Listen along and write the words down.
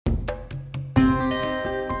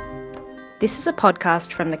This is a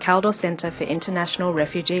podcast from the Kaldor Centre for International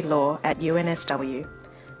Refugee Law at UNSW.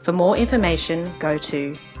 For more information, go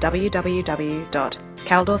to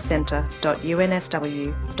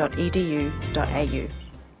www.kaldorcentre.unsw.edu.au.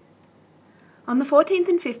 On the 14th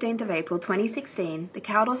and 15th of April 2016, the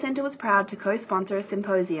Kaldor Centre was proud to co-sponsor a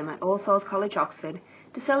symposium at All Souls College, Oxford,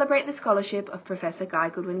 to celebrate the scholarship of Professor Guy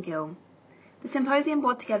Goodwin Gill. The symposium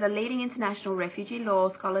brought together leading international refugee law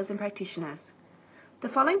scholars and practitioners. The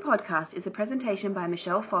following podcast is a presentation by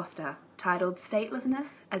Michelle Foster, titled Statelessness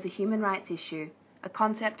as a Human Rights Issue, a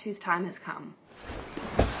concept whose time has come.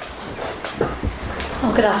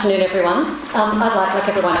 Well, good afternoon, everyone. I'd like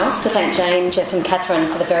everyone else, to thank Jane, Jeff and Catherine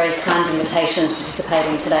for the very kind invitation to participate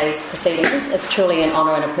in today's proceedings. It's truly an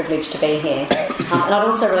honour and a privilege to be here. And I'd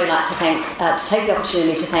also really like to take the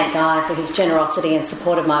opportunity to thank Guy for his generosity and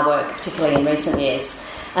support of my work, particularly in recent years.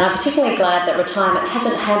 And I'm particularly glad that retirement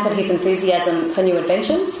hasn't hampered his enthusiasm for new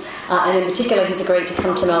adventures, and in particular he's agreed to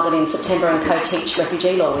come to Melbourne in September and co-teach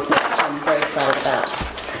refugee law with me, which I'm very excited about.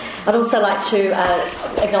 I'd also like to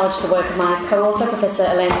acknowledge the work of my co-author, Professor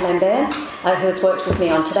Alain Lambert, who has worked with me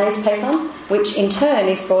on today's paper, which in turn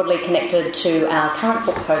is broadly connected to our current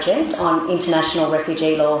book project on international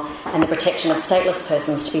refugee law and the protection of stateless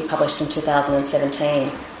persons, to be published in 2017.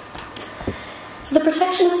 So the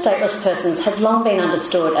protection of stateless persons has long been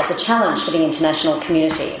understood as a challenge for the international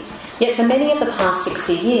community. Yet for many of the past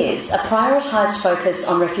 60 years, a prioritised focus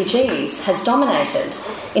on refugees has dominated,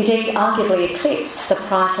 indeed arguably eclipsed, the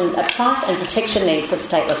plight and protection needs of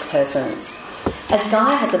stateless persons. As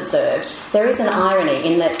Guy has observed, there is an irony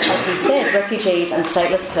in that, as he said, refugees and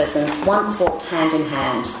stateless persons once walked hand in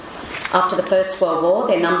hand. After the First World War,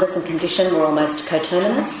 their numbers and condition were almost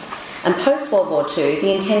coterminous. And post-World War II,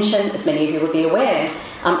 the intention, as many of you would be aware,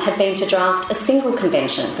 had been to draft a single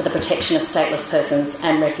convention for the protection of stateless persons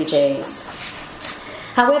and refugees.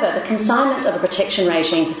 However, the consignment of a protection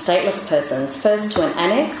regime for stateless persons, first to an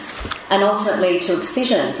annex and ultimately to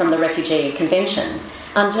excision from the Refugee Convention,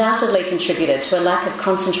 undoubtedly contributed to a lack of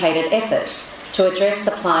concentrated effort to address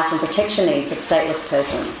the plight and protection needs of stateless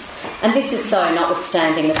persons. And this is so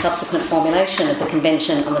notwithstanding the subsequent formulation of the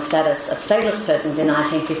Convention on the Status of Stateless Persons in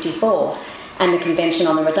 1954 and the Convention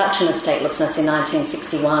on the Reduction of Statelessness in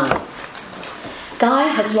 1961. Guy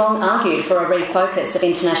has long argued for a refocus of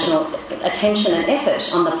international attention and effort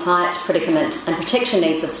on the plight, predicament and protection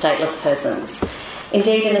needs of stateless persons.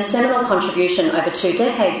 Indeed, in a seminal contribution over 2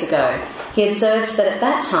 decades ago, he observed that at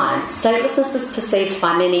that time, statelessness was perceived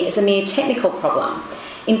by many as a mere technical problem,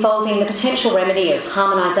 involving the potential remedy of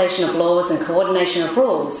harmonisation of laws and coordination of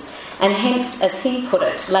rules, and hence, as he put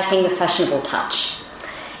it, lacking the fashionable touch.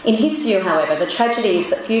 In his view, however, the tragedy is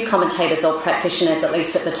that few commentators or practitioners, at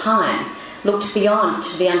least at the time, looked beyond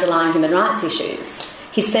to the underlying human rights issues,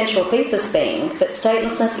 his central thesis being that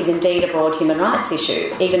statelessness is indeed a broad human rights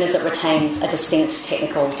issue, even as it retains a distinct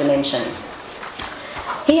technical dimension.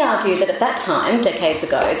 He argued that at that time, decades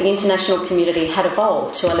ago, the international community had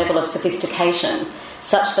evolved to a level of sophistication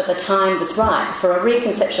such that the time was ripe for a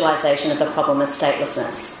reconceptualisation of the problem of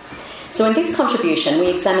statelessness. So in this contribution, we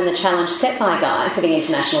examine the challenge set by Guy for the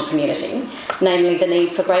international community, namely the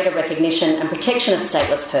need for greater recognition and protection of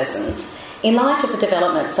stateless persons, in light of the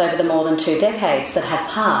developments over the more than 2 decades that have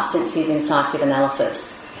passed since his incisive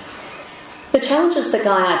analysis. The challenges that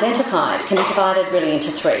Guy identified can be divided really into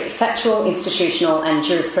 3: factual, institutional and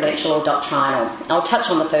jurisprudential or doctrinal. I'll touch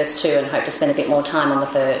on the first 2 and hope to spend a bit more time on the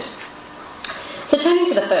third. So turning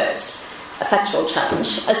to the first, a factual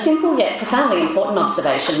challenge, a simple yet profoundly important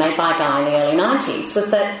observation made by Guy in the early 90s was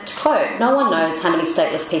that, to quote, "No one knows how many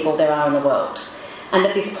stateless people there are in the world, and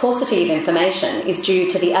that this paucity of information is due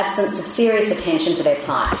to the absence of serious attention to their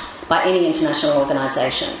plight by any international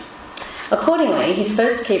organisation." Accordingly, his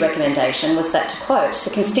first key recommendation was that, to quote,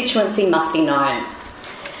 "the constituency must be known."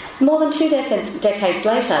 More than 2 decades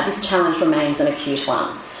later, this challenge remains an acute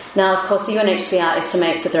one. Now, of course, the UNHCR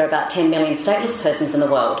estimates that there are about 10 million stateless persons in the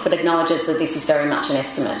world, but acknowledges that this is very much an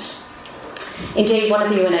estimate. Indeed, one of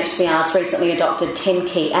the UNHCR's recently adopted 10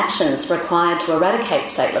 key actions required to eradicate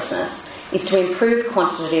statelessness is to improve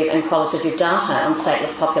quantitative and qualitative data on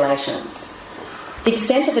stateless populations. The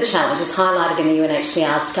extent of the challenge is highlighted in the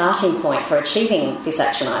UNHCR's starting point for achieving this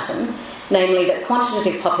action item, namely that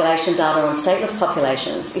quantitative population data on stateless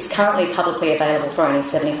populations is currently publicly available for only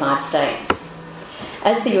 75 states.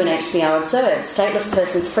 As the UNHCR observes, stateless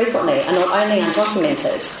persons frequently are not only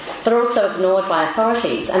undocumented, but are also ignored by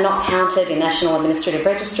authorities and not counted in national administrative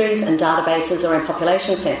registries and databases or in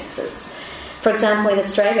population censuses. For example, in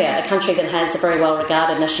Australia, a country that has a very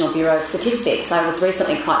well-regarded National Bureau of Statistics, I was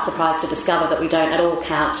recently quite surprised to discover that we don't at all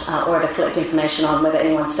count or ever collect information on whether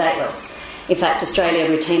anyone's stateless. In fact, Australia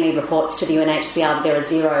routinely reports to the UNHCR that there are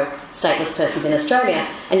 0 stateless persons in Australia,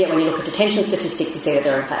 and yet when you look at detention statistics, you see that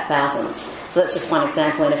there are in fact thousands. So that's just one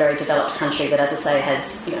example in a very developed country that, as I say,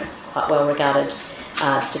 has quite well-regarded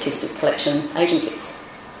statistic collection agencies.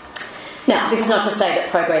 Now, this is not to say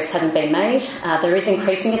that progress hasn't been made. There is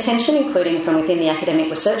increasing attention, including from within the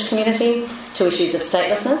academic research community, to issues of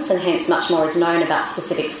statelessness, and hence much more is known about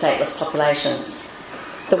specific stateless populations.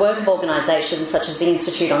 The work of organisations such as the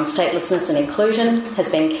Institute on Statelessness and Inclusion has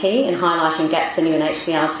been key in highlighting gaps in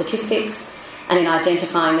UNHCR statistics and in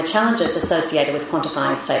identifying the challenges associated with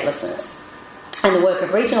quantifying statelessness. And the work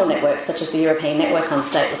of regional networks such as the European Network on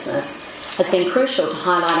Statelessness has been crucial to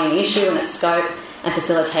highlighting the issue and its scope and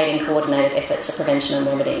facilitating coordinated efforts of prevention and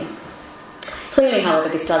remedy. Clearly, however,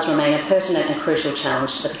 this does remain a pertinent and crucial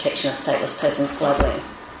challenge to the protection of stateless persons globally.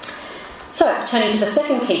 So, turning to the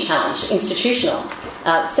second key challenge, institutional.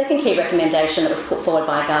 The second key recommendation that was put forward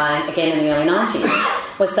by Guy, again in the early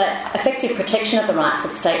 90s, was that effective protection of the rights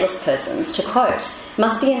of stateless persons, to quote,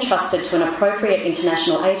 must be entrusted to an appropriate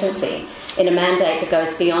international agency in a mandate that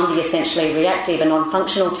goes beyond the essentially reactive and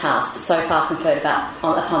non-functional tasks so far conferred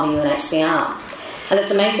upon the UNHCR. And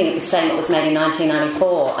it's amazing that this statement was made in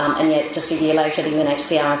 1994, and yet just a year later the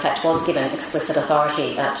UNHCR in fact was given explicit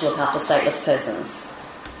authority to look after stateless persons.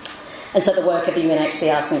 And so the work of the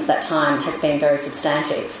UNHCR since that time has been very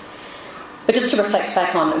substantive. But just to reflect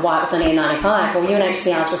back on why it was only in 1995, well,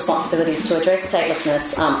 UNHCR's responsibilities to address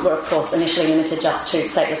statelessness were of course initially limited just to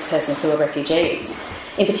stateless persons who were refugees.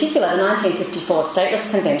 In particular, the 1954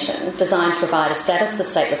 Stateless Convention, designed to provide a status for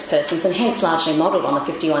stateless persons and hence largely modelled on the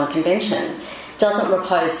 51 Convention, doesn't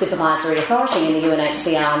repose supervisory authority in the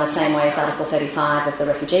UNHCR in the same way as Article 35 of the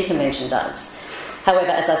Refugee Convention does.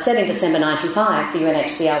 However, as I said, in December 1995, the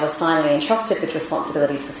UNHCR was finally entrusted with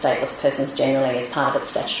responsibilities for stateless persons generally as part of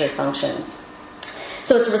its statutory function.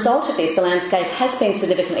 So as a result of this, the landscape has been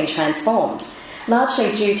significantly transformed,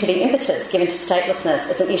 largely due to the impetus given to statelessness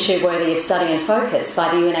as an issue worthy of study and focus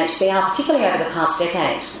by the UNHCR, particularly over the past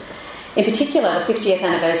decade. In particular, the 50th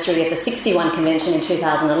anniversary of the 61 Convention in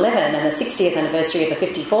 2011 and the 60th anniversary of the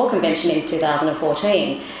 54 Convention in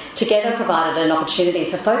 2014 together provided an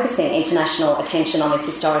opportunity for focusing international attention on this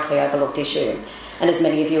historically overlooked issue. And as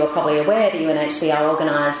many of you are probably aware, the UNHCR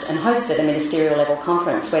organised and hosted a ministerial level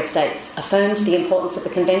conference where states affirmed the importance of the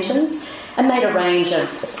conventions and made a range of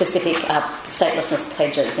specific statelessness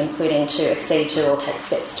pledges, including to accede to or take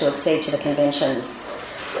steps to accede to the conventions.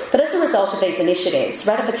 But as a result of these initiatives,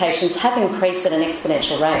 ratifications have increased at an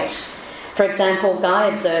exponential rate. For example, Guy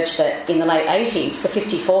observed that in the late 80s, the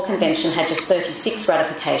 54 Convention had just 36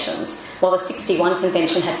 ratifications, while the 61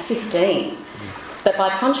 Convention had 15. But by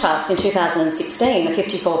contrast, in 2016, the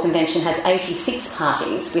 54 Convention has 86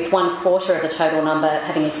 parties, with 1/4 of the total number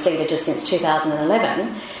having exceeded just since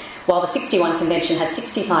 2011, while the 61 Convention has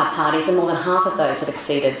 65 parties and more than half of those have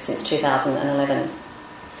exceeded since 2011.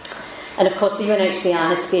 And of course, the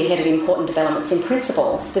UNHCR has spearheaded important developments in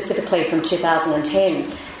principle. Specifically from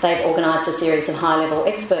 2010, they've organised a series of high-level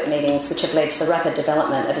expert meetings which have led to the rapid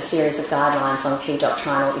development of a series of guidelines on key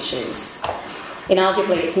doctrinal issues. In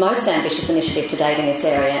arguably its most ambitious initiative to date in this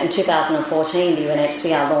area, in 2014 the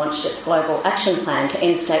UNHCR launched its Global Action Plan to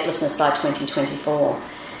end statelessness by 2024.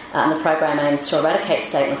 And the program aims to eradicate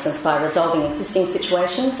statelessness by resolving existing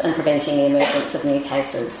situations and preventing the emergence of new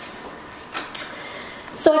cases.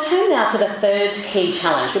 So I turn now to the third key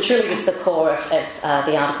challenge, which really was the core of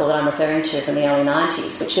the article that I'm referring to from the early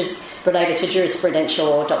 90s, which is related to jurisprudential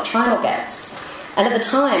or doctrinal gaps. And at the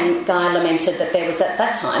time, Guy lamented that there was at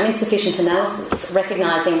that time insufficient analysis,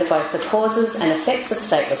 recognising that both the causes and effects of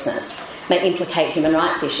statelessness may implicate human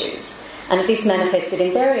rights issues, and that this manifested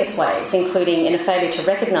in various ways, including in a failure to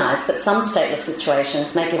recognise that some stateless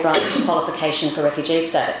situations may give rise to qualification for refugee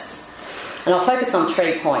status. And I'll focus on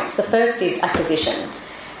 3 points. The first is acquisition.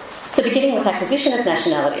 So beginning with acquisition of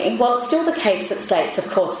nationality, while it's still the case that states, of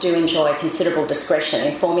course, do enjoy considerable discretion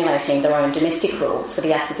in formulating their own domestic rules for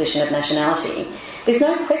the acquisition of nationality, there's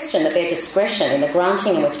no question that their discretion in the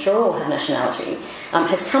granting and withdrawal of nationality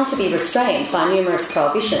has come to be restrained by numerous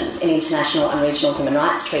prohibitions in international and regional human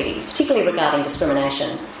rights treaties, particularly regarding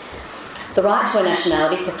discrimination. The right to a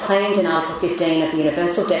nationality, proclaimed in Article 15 of the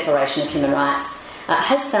Universal Declaration of Human Rights,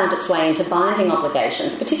 has found its way into binding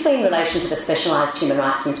obligations, particularly in relation to the specialised human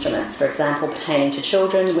rights instruments, for example, pertaining to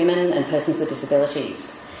children, women and persons with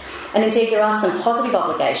disabilities. And indeed, there are some positive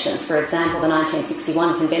obligations. For example, the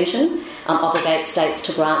 1961 Convention obligates states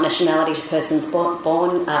to grant nationality to persons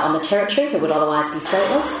born on the territory who would otherwise be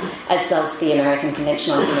stateless, as does the American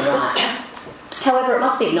Convention on Human Rights. However, it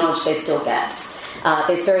must be acknowledged there's still gaps.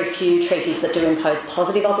 There's very few treaties that do impose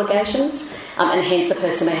positive obligations, and hence a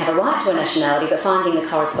person may have a right to a nationality, but finding the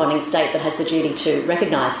corresponding state that has the duty to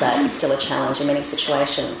recognise that is still a challenge in many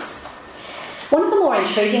situations. One of the more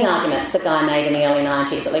intriguing arguments that Guy made in the early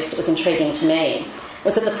 90s, at least it was intriguing to me,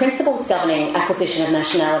 was that the principles governing acquisition of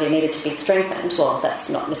nationality needed to be strengthened. Well, that's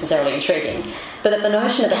not necessarily intriguing, but that the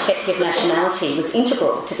notion of effective nationality was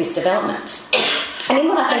integral to this development. And in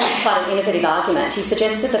what I think is quite an innovative argument, he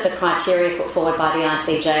suggested that the criteria put forward by the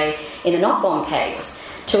ICJ in the Nottebohm case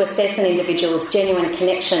to assess an individual's genuine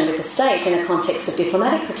connection with the state in the context of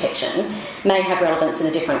diplomatic protection may have relevance in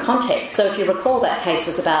a different context. So if you recall, that case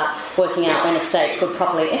was about working out when a state could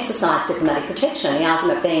properly exercise diplomatic protection, the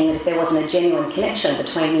argument being that if there wasn't a genuine connection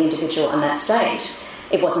between the individual and that state,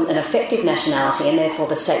 it wasn't an effective nationality, and therefore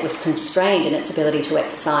the state was constrained in its ability to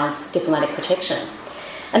exercise diplomatic protection.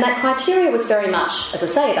 And that criteria was very much, as I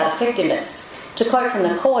say, about effectiveness. To quote from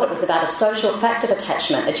the court, it was about a social fact of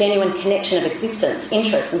attachment, a genuine connection of existence,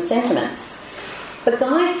 interests and sentiments. But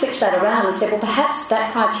Guy flipped that around and said, well, perhaps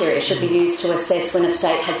that criteria should be used to assess when a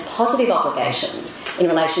state has positive obligations in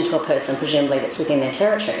relation to a person, presumably that's within their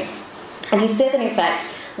territory. And he said that, in fact,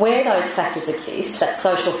 where those factors exist, that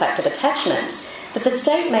social fact of attachment, that the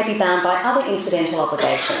state may be bound by other incidental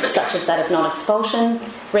obligations, such as that of non-expulsion,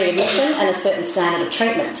 readmission and a certain standard of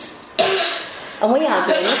treatment. And we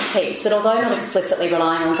argue in this piece that although not explicitly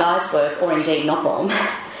relying on Guy's work, or indeed Nottebohm,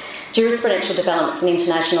 jurisprudential developments in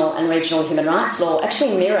international and regional human rights law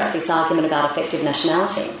actually mirror this argument about effective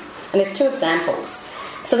nationality. And there's two examples.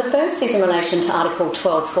 So the first is in relation to Article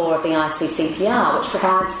 12.4 of the ICCPR, which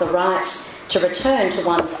provides the right to return to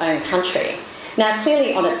one's own country. Now,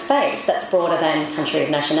 clearly on its face, that's broader than country of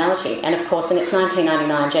nationality. And of course, in its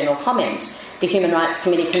 1999 general comment, the Human Rights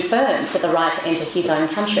Committee confirmed that the right to enter his own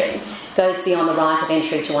country goes beyond the right of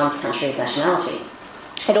entry to one's country of nationality.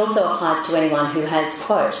 It also applies to anyone who has,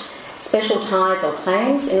 quote, special ties or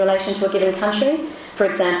claims in relation to a given country. For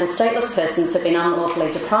example, stateless persons have been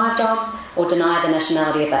unlawfully deprived of or denied the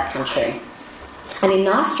nationality of that country. And in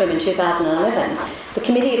Nystrom in 2011, the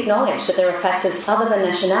committee acknowledged that there are factors other than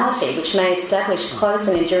nationality which may establish close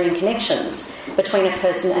and enduring connections between a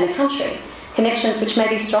person and a country, connections which may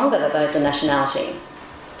be stronger than those of nationality.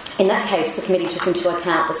 In that case, the committee took into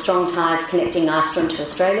account the strong ties connecting Nystrom to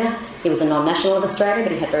Australia. He was a non-national of Australia,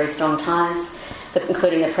 but he had very strong ties,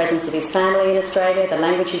 including the presence of his family in Australia, the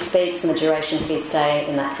language he speaks, and the duration of his stay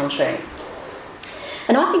in that country.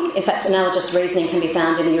 And I think, in fact, analogous reasoning can be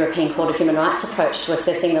found in the European Court of Human Rights approach to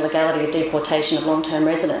assessing the legality of deportation of long-term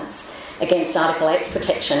residents against Article 8's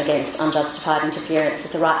protection against unjustified interference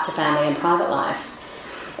with the right to family and private life,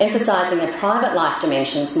 emphasising the private life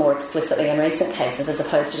dimensions more explicitly in recent cases as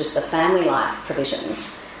opposed to just the family life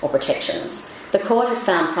provisions or protections. The court has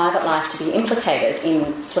found private life to be implicated in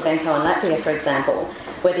Slovenko and Latvia, for example,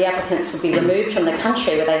 where the applicants would be removed from the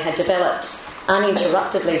country where they had developed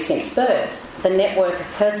uninterruptedly since birth the network of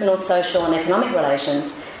personal, social and economic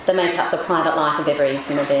relations that make up the private life of every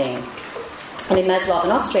human being. And in Maslov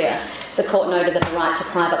in Austria, the court noted that the right to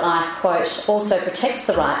private life, quote, also protects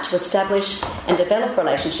the right to establish and develop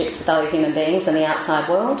relationships with other human beings in the outside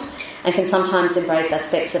world and can sometimes embrace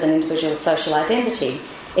aspects of an individual's social identity.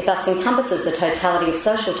 It thus encompasses the totality of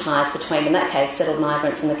social ties between, in that case, settled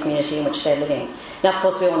migrants and the community in which they're living. Now, of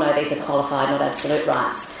course, we all know these are qualified, not absolute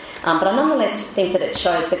rights. But I nonetheless think that it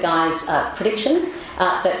shows the Guy's prediction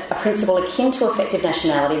that a principle akin to effective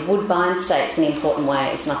nationality would bind states in important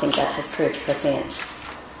ways, and I think that has proved prescient.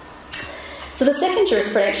 So the second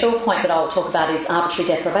jurisprudential point that I'll talk about is arbitrary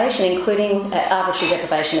deprivation, including arbitrary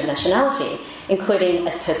deprivation of nationality, including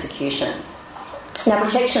as persecution. Now,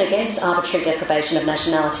 protection against arbitrary deprivation of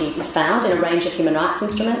nationality is found in a range of human rights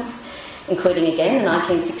instruments, including, again, the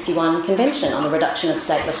 1961 Convention on the Reduction of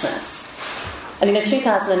Statelessness. And in a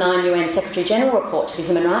 2009 UN Secretary-General report to the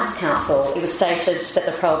Human Rights Council, it was stated that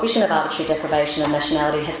the prohibition of arbitrary deprivation of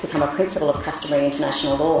nationality has become a principle of customary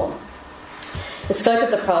international law. The scope of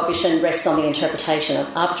the prohibition rests on the interpretation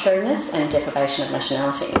of arbitrariness and deprivation of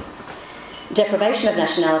nationality. Deprivation of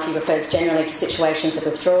nationality refers generally to situations of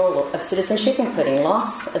withdrawal of citizenship, including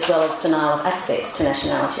loss, as well as denial of access to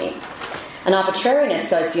nationality. And arbitrariness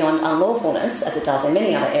goes beyond unlawfulness, as it does in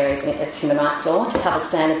many other areas of human rights law, to cover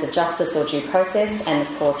standards of justice or due process and,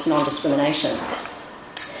 of course, non-discrimination.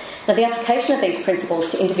 Now, the application of these principles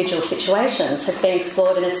to individual situations has been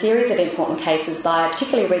explored in a series of important cases by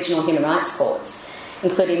particularly regional human rights courts,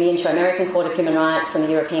 including the Inter-American Court of Human Rights and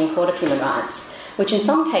the European Court of Human Rights, which in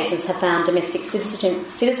some cases have found domestic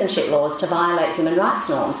citizenship laws to violate human rights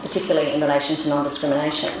norms, particularly in relation to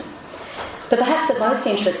non-discrimination. But perhaps of most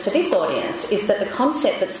interest to this audience is that the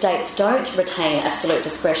concept that states don't retain absolute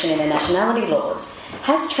discretion in their nationality laws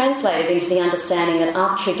has translated into the understanding that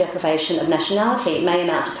arbitrary deprivation of nationality may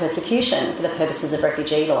amount to persecution for the purposes of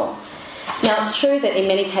refugee law. Now, it's true that in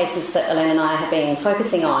many cases that Elaine and I have been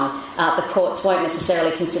focusing on, the courts won't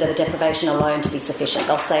necessarily consider the deprivation alone to be sufficient.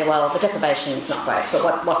 They'll say, well, the deprivation is not great, but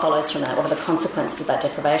what follows from that? What are the consequences of that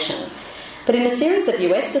deprivation? But in a series of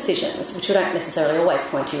US decisions, which we don't necessarily always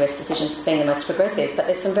point to US decisions as being the most progressive, but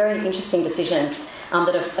there's some very interesting decisions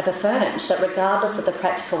that have affirmed that regardless of the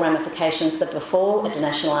practical ramifications that befall a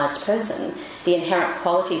denationalised person, the inherent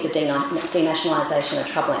qualities of denationalisation are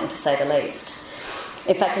troubling, to say the least.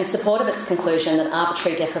 In fact, in support of its conclusion that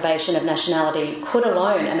arbitrary deprivation of nationality could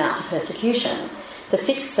alone amount to persecution, the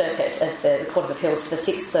Sixth Circuit of the Court of Appeals for the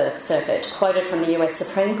Sixth Circuit quoted from the US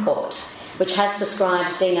Supreme Court, which has described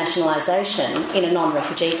denationalisation in a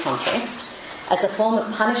non-refugee context as a form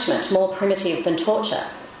of punishment more primitive than torture,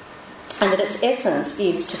 and that its essence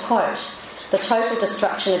is, to quote, the total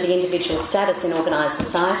destruction of the individual status in organised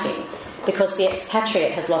society because the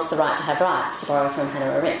expatriate has lost the right to have rights, to borrow from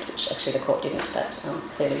Hannah Arendt, which actually the court didn't, but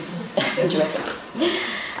clearly indirectly.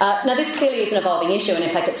 Now, this clearly is an evolving issue, and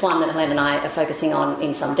in fact it's one that Helene and I are focusing on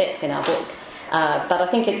in some depth in our book. But I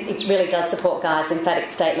think it really does support Guy's emphatic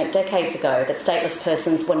statement decades ago that stateless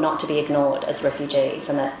persons were not to be ignored as refugees,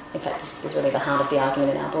 and that, in fact, is really the heart of the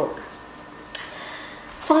argument in our book.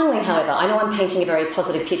 Finally, however, I know I'm painting a very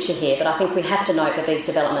positive picture here, but I think we have to note that these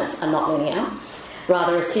developments are not linear.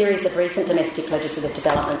 Rather, a series of recent domestic legislative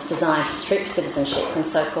developments designed to strip citizenship from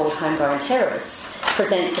so-called homegrown terrorists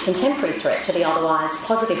presents a contemporary threat to the otherwise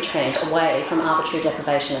positive trend away from arbitrary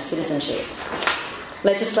deprivation of citizenship.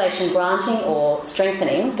 Legislation granting or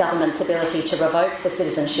strengthening government's ability to revoke the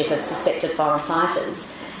citizenship of suspected foreign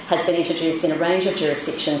fighters has been introduced in a range of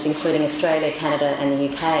jurisdictions, including Australia, Canada and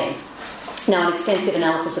the UK. Now, an extensive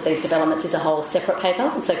analysis of these developments is a whole separate paper,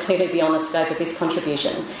 and so clearly beyond the scope of this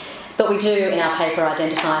contribution. But we do, in our paper,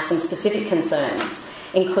 identify some specific concerns,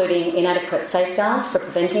 including inadequate safeguards for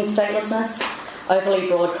preventing statelessness, overly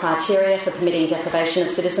broad criteria for permitting deprivation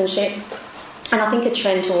of citizenship, and I think a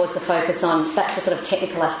trend towards a focus on back to sort of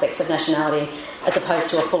technical aspects of nationality as opposed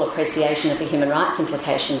to a full appreciation of the human rights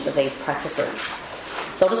implications of these practices.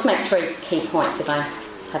 So I'll just make 3 key points if I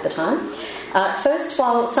have the time. First,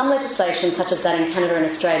 while some legislation, such as that in Canada and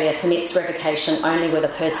Australia, permits revocation only where the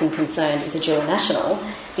person concerned is a dual national,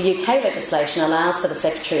 the UK legislation allows for the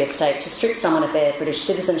Secretary of State to strip someone of their British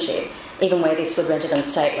citizenship, even where this would render them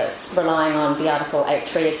stateless, relying on the Article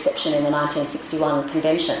 8.3 exception in the 1961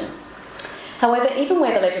 Convention. However, even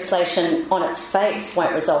where the legislation on its face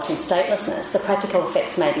won't result in statelessness, the practical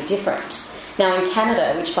effects may be different. Now, in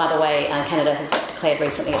Canada, which, by the way, Canada has declared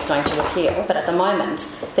recently it's going to repeal, but at the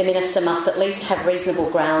moment, the minister must at least have reasonable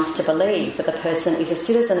grounds to believe that the person is a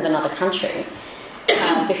citizen of another country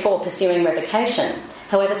before pursuing revocation.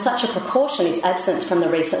 However, such a precaution is absent from the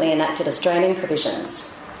recently enacted Australian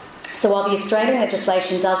provisions. So while the Australian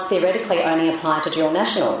legislation does theoretically only apply to dual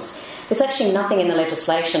nationals, there's actually nothing in the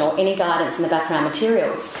legislation or any guidance in the background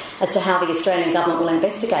materials as to how the Australian government will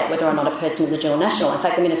investigate whether or not a person is a dual national. In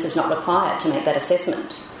fact, the minister is not required to make that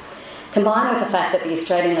assessment. Combined with the fact that the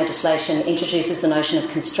Australian legislation introduces the notion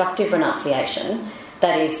of constructive renunciation,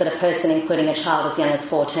 that is, that a person, including a child as young as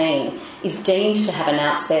 14, is deemed to have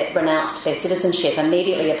renounced their citizenship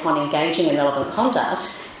immediately upon engaging in relevant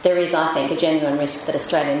conduct, there is, I think, a genuine risk that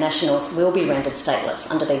Australian nationals will be rendered stateless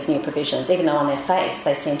under these new provisions, even though on their face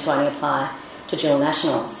they seem to only apply to dual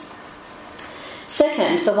nationals.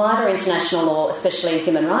 Second, the wider international law, especially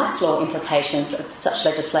human rights law implications of such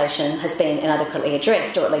legislation has been inadequately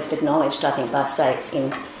addressed, or at least acknowledged, I think, by states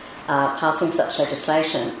in passing such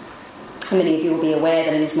legislation. Many of you will be aware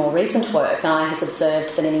that in his more recent work, Guy has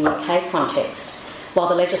observed that in a UK context, while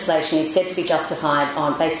the legislation is said to be justified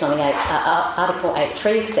based on the Article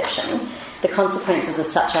 8.3 exception, the consequences of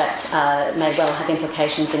such act may well have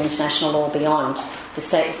implications in international law beyond the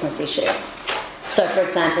statelessness issue. So, for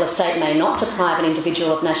example, a state may not deprive an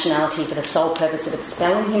individual of nationality for the sole purpose of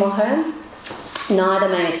expelling him or her. Neither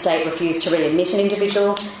may a state refuse to readmit an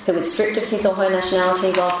individual who is stripped of his or her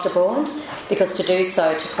nationality whilst abroad, because to do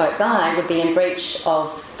so, to quote Guy, would be in breach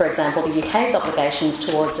of, for example, the UK's obligations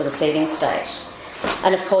towards a receiving state.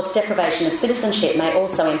 And of course, deprivation of citizenship may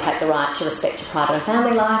also impact the right to respect to private and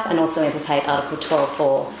family life, and also implicate Article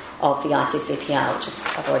 12.4 of the ICCPR, which is,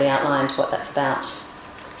 I've already outlined what that's about.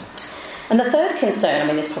 And the third concern, I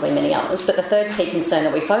mean there's probably many others, but the third key concern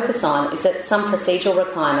that we focus on is that some procedural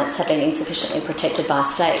requirements have been insufficiently protected by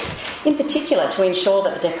states, in particular to ensure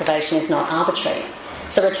that the deprivation is not arbitrary.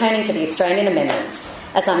 So returning to the Australian amendments,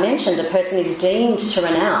 as I mentioned, a person is deemed to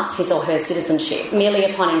renounce his or her citizenship merely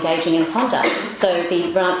upon engaging in conduct. So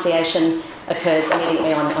the renunciation occurs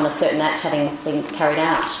immediately on a certain act having been carried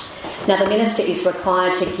out. Now, the Minister is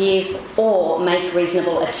required to give or make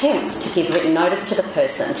reasonable attempts to give written notice to the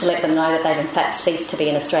person to let them know that they've in fact ceased to be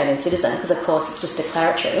an Australian citizen, because of course it's just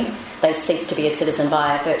declaratory. They cease to be a citizen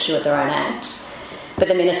by virtue of their own act. But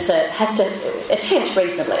the Minister has to attempt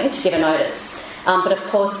reasonably to give a notice. But of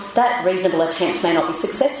course that reasonable attempt may not be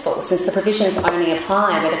successful, since the provisions only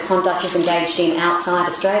apply where the conduct is engaged in outside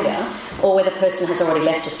Australia or where the person has already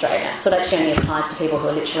left Australia. So it actually only applies to people who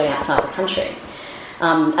are literally outside the country.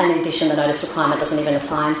 And in addition, the notice requirement doesn't even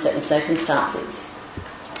apply in certain circumstances.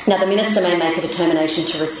 Now, the Minister may make a determination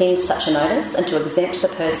to rescind such a notice and to exempt the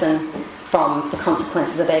person from the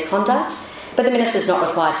consequences of their conduct, but the Minister is not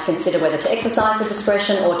required to consider whether to exercise the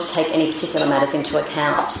discretion or to take any particular matters into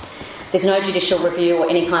account. There's no judicial review or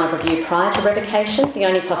any kind of review prior to revocation. The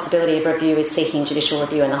only possibility of review is seeking judicial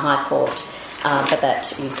review in the High Court, but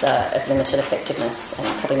that is of limited effectiveness and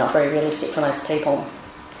probably not very realistic for most people.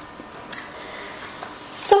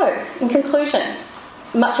 So, in conclusion,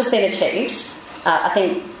 much has been achieved. I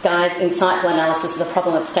think Guy's insightful analysis of the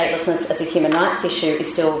problem of statelessness as a human rights issue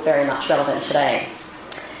is still very much relevant today.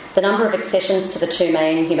 The number of accessions to the two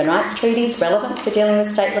main human rights treaties relevant for dealing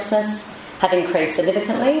with statelessness have increased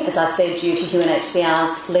significantly, as I said, due to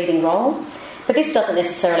UNHCR's leading role, but this doesn't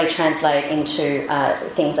necessarily translate into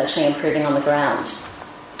things actually improving on the ground.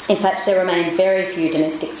 In fact, there remain very few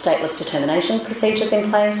domestic stateless determination procedures in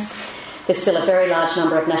place. There's still a very large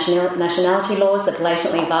number of nationality laws that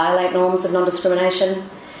blatantly violate norms of non-discrimination.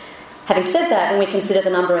 Having said that, when we consider the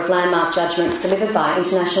number of landmark judgments delivered by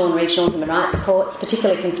international and regional human rights courts,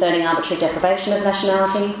 particularly concerning arbitrary deprivation of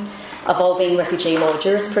nationality, evolving refugee law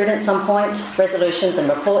jurisprudence on point, resolutions and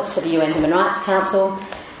reports to the UN Human Rights Council,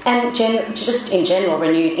 and just in general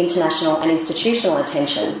renewed international and institutional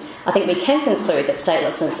attention, I think we can conclude that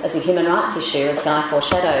statelessness as a human rights issue, as Guy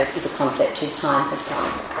foreshadowed, is a concept whose time has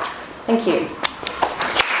come. Thank you.